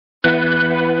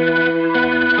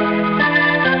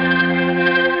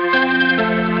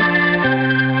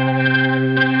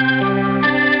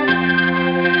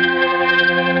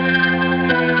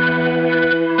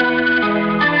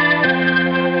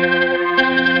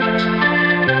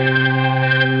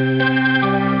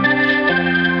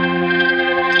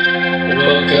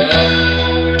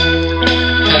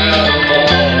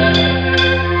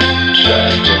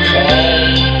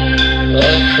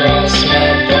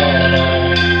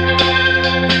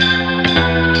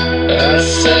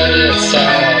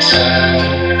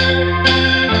time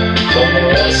for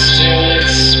us to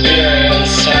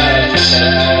experience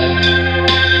habitat.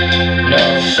 No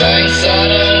thanks, I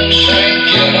don't drink,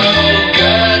 and oh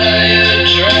God, are you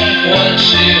drunk? What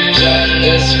you've done,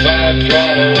 this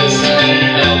vibrato isn't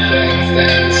helping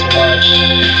things much.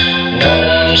 No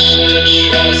one should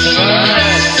trust my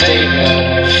statement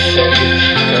of faith,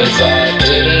 'cause I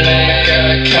didn't make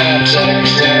eye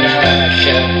contact and I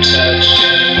kept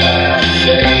touching my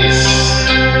face.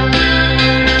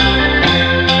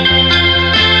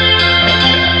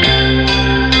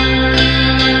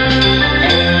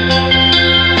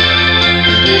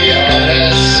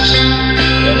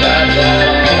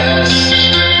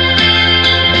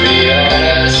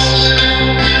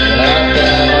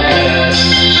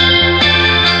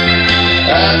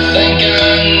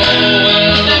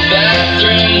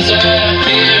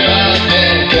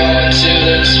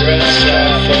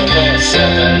 Restaurant for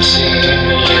 17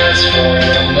 years for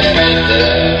a minute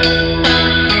there.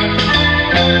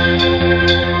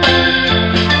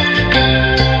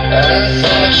 I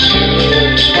thought you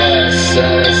were twice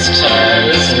as tall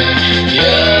as me.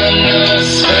 You're no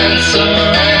Spencer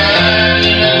and I'm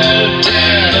no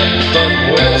Dan, but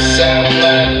we'll sound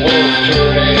like Wolf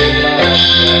Parade much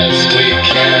as we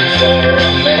can for a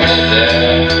minute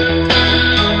there.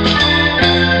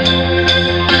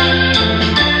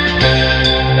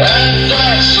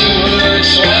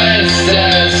 Twice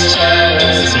as tall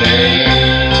as me.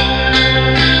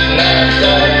 Not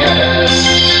that honest,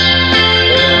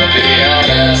 we'll be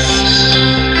honest.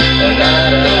 Not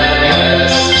that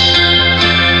honest,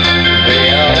 be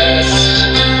honest.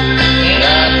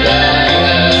 Not that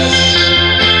honest,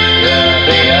 we'll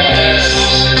be honest.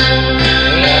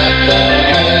 Not that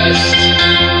honest.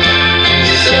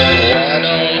 He said, why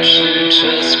don't you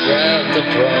just grab the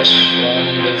brush from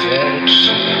Da Vinci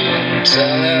and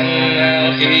tell him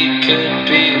he could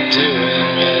be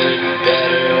doing it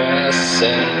better, I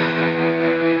said.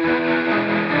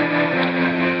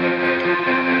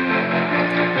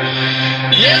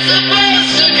 You're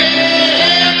supposed to call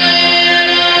him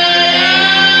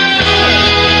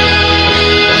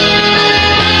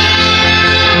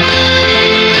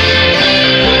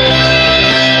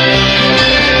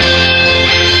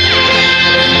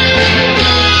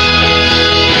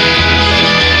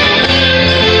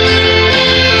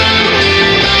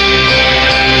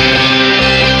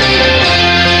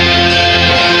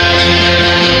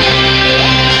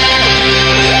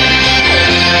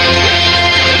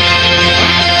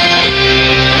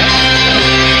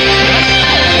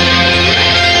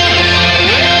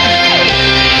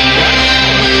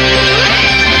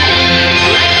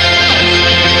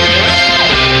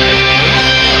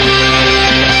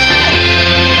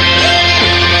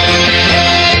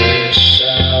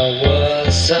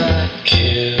I